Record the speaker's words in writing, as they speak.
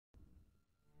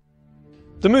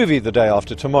The movie The Day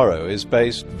After Tomorrow is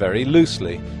based very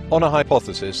loosely on a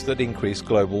hypothesis that increased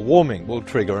global warming will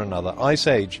trigger another ice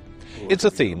age. It's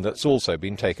a theme that's also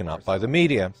been taken up by the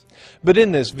media. But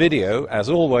in this video, as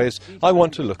always, I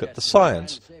want to look at the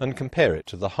science and compare it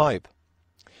to the hype.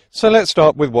 So let's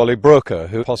start with Wally Broecker,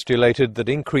 who postulated that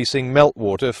increasing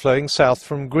meltwater flowing south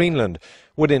from Greenland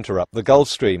would interrupt the Gulf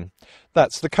Stream.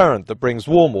 That's the current that brings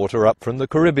warm water up from the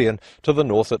Caribbean to the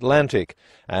North Atlantic,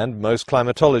 and most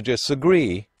climatologists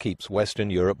agree keeps Western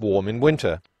Europe warm in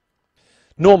winter.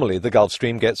 Normally the Gulf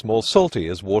Stream gets more salty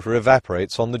as water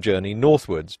evaporates on the journey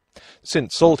northwards.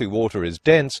 Since salty water is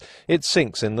dense, it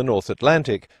sinks in the North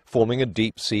Atlantic, forming a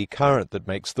deep sea current that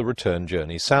makes the return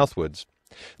journey southwards.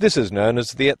 This is known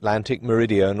as the Atlantic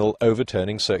Meridional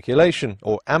Overturning Circulation,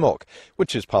 or AMOC,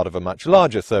 which is part of a much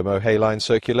larger thermohaline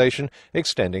circulation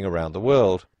extending around the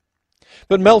world.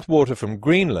 But meltwater from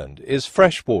Greenland is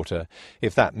fresh water.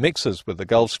 If that mixes with the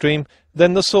Gulf Stream,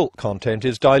 then the salt content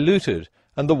is diluted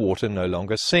and the water no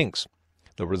longer sinks.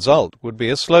 The result would be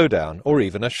a slowdown or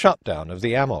even a shutdown of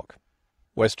the AMOC.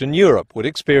 Western Europe would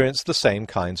experience the same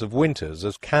kinds of winters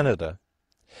as Canada.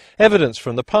 Evidence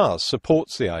from the past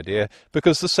supports the idea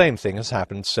because the same thing has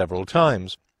happened several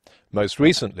times, most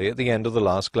recently at the end of the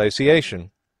last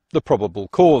glaciation. The probable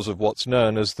cause of what's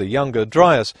known as the younger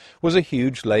Dryas was a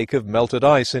huge lake of melted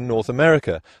ice in North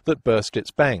America that burst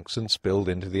its banks and spilled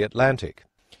into the Atlantic.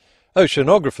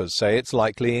 Oceanographers say it's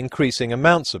likely increasing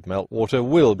amounts of meltwater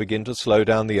will begin to slow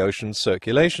down the ocean's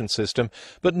circulation system,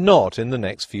 but not in the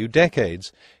next few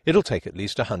decades. It'll take at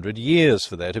least 100 years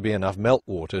for there to be enough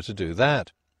meltwater to do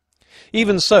that.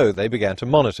 Even so, they began to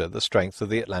monitor the strength of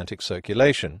the Atlantic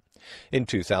circulation. In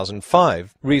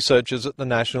 2005, researchers at the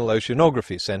National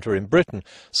Oceanography Centre in Britain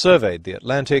surveyed the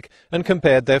Atlantic and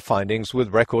compared their findings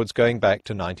with records going back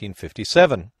to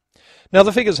 1957. Now,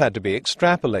 the figures had to be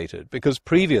extrapolated because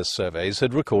previous surveys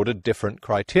had recorded different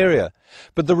criteria,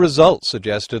 but the results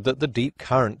suggested that the deep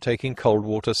current taking cold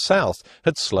water south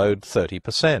had slowed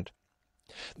 30%.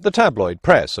 The tabloid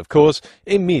press, of course,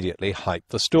 immediately hyped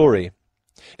the story.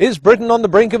 "Is Britain on the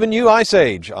brink of a new ice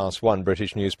age?" asked one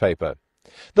British newspaper.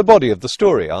 The body of the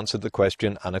story answered the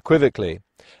question unequivocally.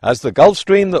 "As the Gulf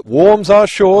Stream that warms our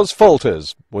shores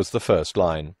falters," was the first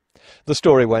line. The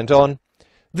story went on,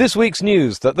 "This week's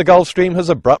news that the Gulf Stream has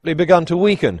abruptly begun to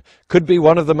weaken could be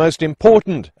one of the most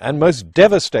important and most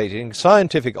devastating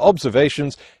scientific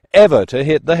observations ever to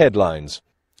hit the headlines.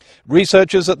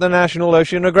 Researchers at the National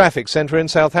Oceanographic Centre in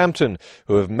Southampton,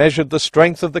 who have measured the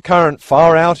strength of the current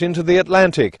far out into the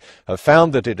Atlantic, have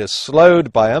found that it is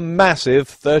slowed by a massive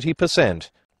 30%.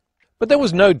 But there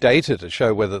was no data to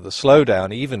show whether the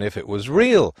slowdown, even if it was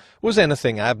real, was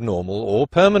anything abnormal or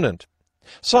permanent.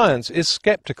 Science is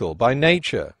skeptical by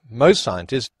nature. Most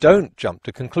scientists don't jump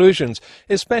to conclusions,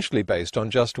 especially based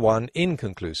on just one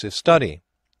inconclusive study.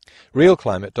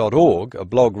 RealClimate.org, a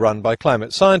blog run by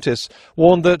climate scientists,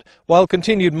 warned that, while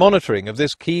continued monitoring of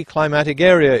this key climatic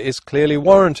area is clearly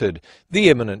warranted, the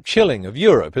imminent chilling of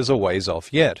Europe is a ways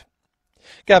off yet.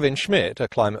 Gavin Schmidt, a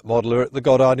climate modeller at the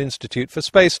Goddard Institute for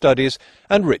Space Studies,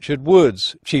 and Richard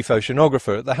Woods, chief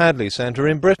oceanographer at the Hadley Centre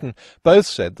in Britain, both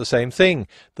said the same thing,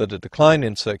 that a decline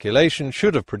in circulation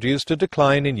should have produced a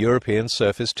decline in European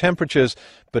surface temperatures,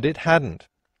 but it hadn't.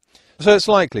 So it's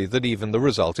likely that even the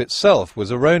result itself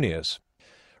was erroneous.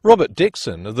 Robert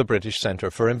Dixon of the British Centre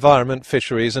for Environment,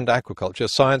 Fisheries and Aquaculture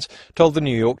Science told the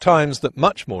New York Times that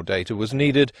much more data was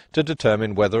needed to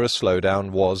determine whether a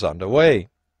slowdown was underway.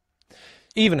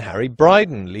 Even Harry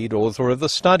Bryden, lead author of the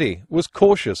study, was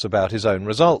cautious about his own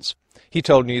results. He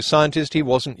told New Scientist he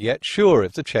wasn't yet sure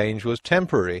if the change was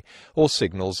temporary or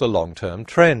signals a long-term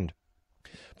trend.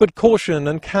 But caution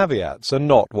and caveats are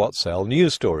not what sell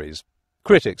news stories.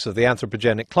 Critics of the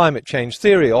anthropogenic climate change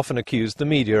theory often accuse the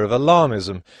media of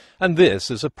alarmism, and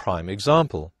this is a prime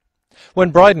example.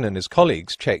 When Bryden and his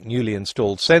colleagues checked newly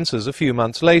installed sensors a few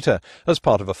months later as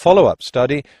part of a follow-up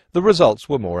study, the results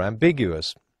were more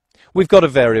ambiguous. "We've got a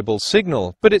variable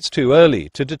signal, but it's too early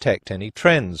to detect any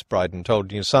trends," Bryden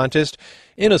told New Scientist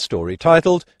in a story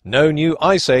titled, "No New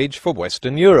Ice Age for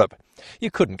Western Europe." You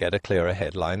couldn't get a clearer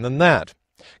headline than that.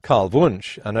 Carl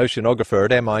Wunsch, an oceanographer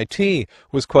at MIT,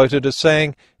 was quoted as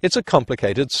saying, "It's a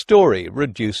complicated story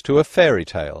reduced to a fairy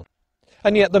tale."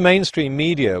 And yet the mainstream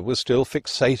media was still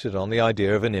fixated on the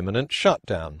idea of an imminent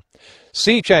shutdown.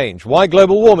 "Sea change, why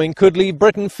global warming could leave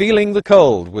Britain feeling the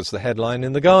cold," was the headline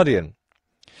in The Guardian.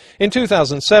 In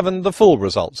 2007, the full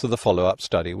results of the follow-up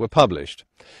study were published,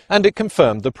 and it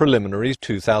confirmed the preliminary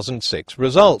 2006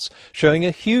 results, showing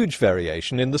a huge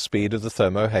variation in the speed of the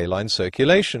thermohaline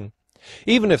circulation.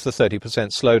 Even if the 30%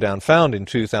 slowdown found in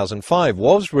 2005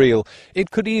 was real,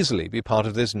 it could easily be part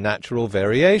of this natural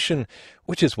variation,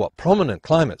 which is what prominent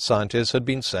climate scientists had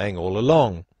been saying all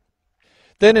along.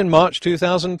 Then in March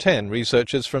 2010,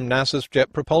 researchers from NASA's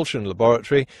Jet Propulsion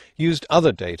Laboratory used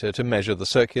other data to measure the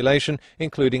circulation,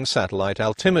 including satellite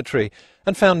altimetry,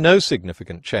 and found no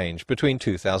significant change between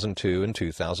 2002 and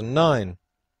 2009.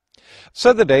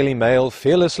 So the Daily Mail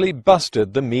fearlessly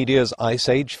busted the media's Ice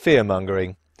Age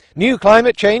fear-mongering. New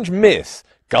climate change myth.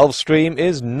 Gulf Stream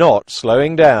is not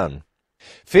slowing down.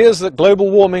 Fears that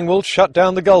global warming will shut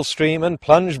down the Gulf Stream and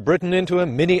plunge Britain into a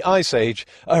mini ice age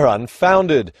are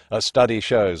unfounded, a study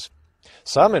shows.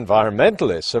 Some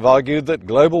environmentalists have argued that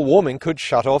global warming could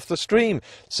shut off the stream,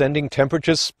 sending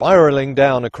temperatures spiralling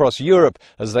down across Europe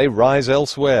as they rise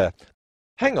elsewhere.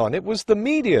 Hang on, it was the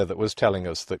media that was telling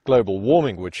us that global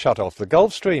warming would shut off the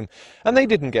Gulf Stream, and they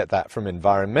didn't get that from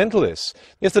environmentalists.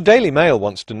 If the Daily Mail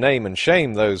wants to name and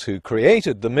shame those who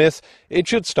created the myth, it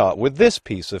should start with this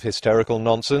piece of hysterical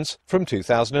nonsense from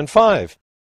 2005.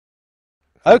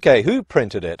 Okay, who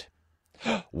printed it?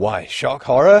 Why, shock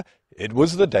horror, it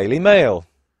was the Daily Mail.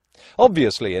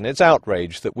 Obviously, in its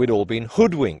outrage that we'd all been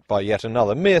hoodwinked by yet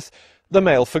another myth, the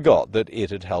Mail forgot that it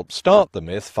had helped start the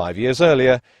myth 5 years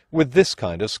earlier with this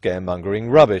kind of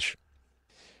scaremongering rubbish.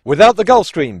 Without the Gulf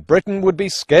Stream, Britain would be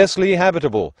scarcely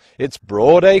habitable. Its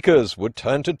broad acres would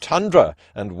turn to tundra,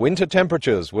 and winter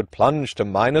temperatures would plunge to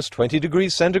minus 20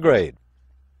 degrees centigrade.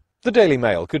 The Daily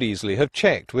Mail could easily have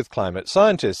checked with climate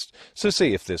scientists to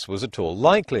see if this was at all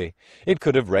likely. It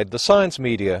could have read the science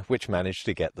media, which managed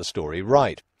to get the story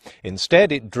right.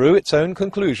 Instead, it drew its own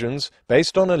conclusions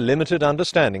based on a limited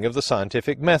understanding of the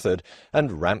scientific method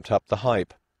and ramped up the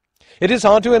hype. It is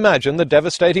hard to imagine the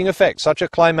devastating effect such a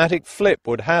climatic flip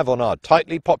would have on our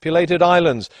tightly populated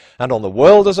islands and on the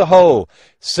world as a whole.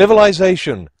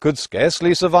 Civilization could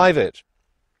scarcely survive it.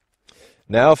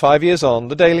 Now, 5 years on,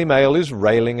 the Daily Mail is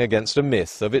railing against a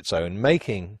myth of its own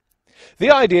making.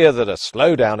 The idea that a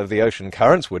slowdown of the ocean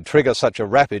currents would trigger such a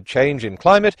rapid change in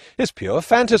climate is pure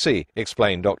fantasy,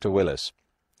 explained Dr. Wallace.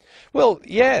 Well,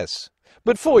 yes,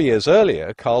 but 4 years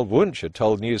earlier, Carl Wunsch had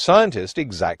told New Scientist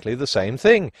exactly the same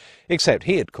thing, except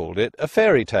he had called it a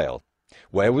fairy tale.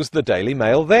 Where was the Daily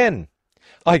Mail then?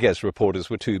 I guess reporters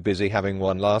were too busy having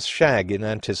one last shag in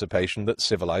anticipation that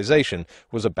civilization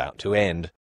was about to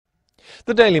end.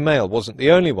 The Daily Mail wasn't the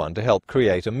only one to help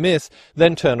create a myth,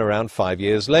 then turn around 5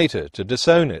 years later to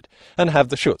disown it, and have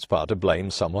the chutzpah to blame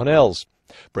someone else.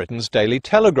 Britain's Daily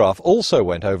Telegraph also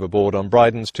went overboard on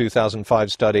Bryden's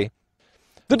 2005 study.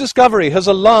 The discovery has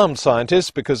alarmed scientists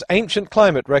because ancient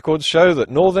climate records show that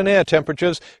northern air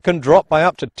temperatures can drop by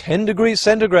up to 10 degrees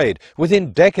centigrade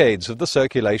within decades of the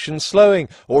circulation slowing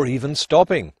or even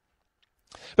stopping.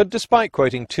 But despite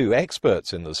quoting 2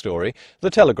 experts in the story, the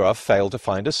Telegraph failed to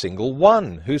find a single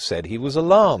one who said he was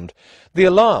alarmed. The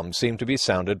alarm seemed to be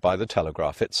sounded by the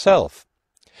Telegraph itself.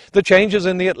 The changes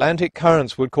in the Atlantic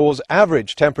currents would cause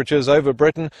average temperatures over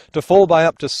Britain to fall by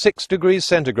up to 6 degrees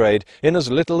centigrade in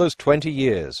as little as 20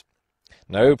 years.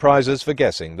 No prizes for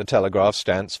guessing the Telegraph's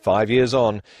stance 5 years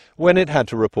on, when it had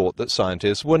to report that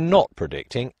scientists were not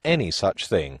predicting any such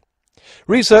thing.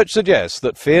 Research suggests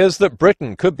that fears that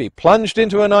Britain could be plunged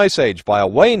into an ice age by a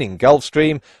waning Gulf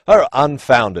Stream are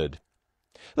unfounded.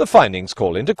 The findings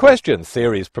call into question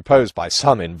theories proposed by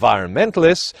some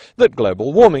environmentalists that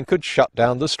global warming could shut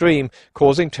down the stream,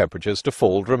 causing temperatures to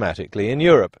fall dramatically in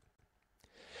Europe.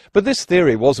 But this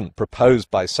theory wasn't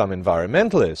proposed by some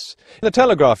environmentalists. The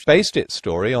Telegraph based its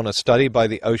story on a study by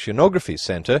the Oceanography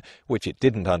Centre, which it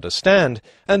didn't understand,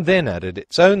 and then added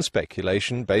its own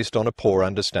speculation based on a poor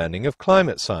understanding of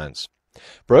climate science.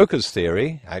 Broeker's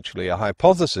theory, actually a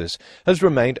hypothesis, has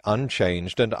remained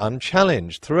unchanged and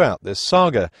unchallenged throughout this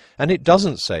saga, and it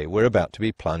doesn't say we're about to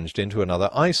be plunged into another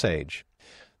ice age.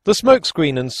 The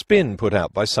smokescreen and spin put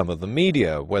out by some of the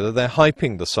media, whether they're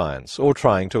hyping the science or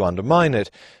trying to undermine it,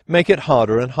 make it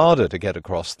harder and harder to get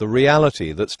across the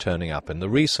reality that's turning up in the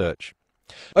research.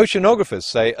 Oceanographers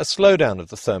say a slowdown of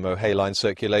the thermohaline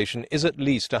circulation is at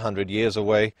least 100 years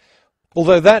away,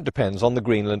 although that depends on the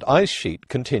Greenland ice sheet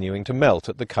continuing to melt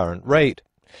at the current rate.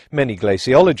 Many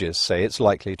glaciologists say it's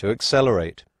likely to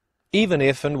accelerate. Even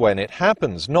if and when it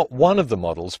happens, not one of the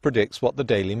models predicts what the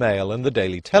Daily Mail and the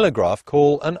Daily Telegraph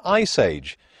call an ice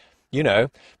age. You know,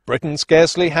 Britain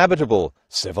scarcely habitable,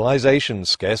 civilization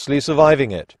scarcely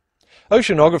surviving it.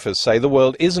 Oceanographers say the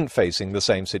world isn't facing the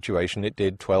same situation it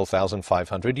did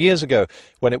 12,500 years ago,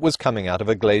 when it was coming out of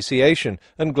a glaciation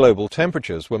and global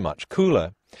temperatures were much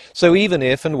cooler. So even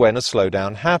if and when a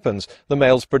slowdown happens, the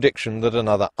Mail's prediction that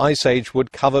another ice age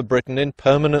would cover Britain in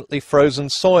permanently frozen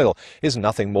soil is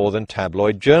nothing more than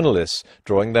tabloid journalists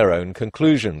drawing their own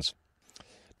conclusions.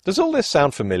 Does all this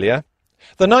sound familiar?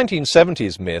 The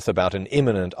 1970s myth about an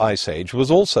imminent ice age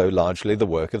was also largely the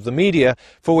work of the media,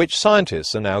 for which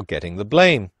scientists are now getting the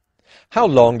blame. How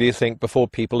long do you think before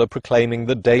people are proclaiming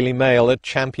the Daily Mail a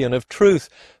champion of truth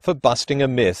for busting a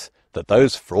myth that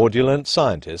those fraudulent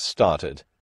scientists started?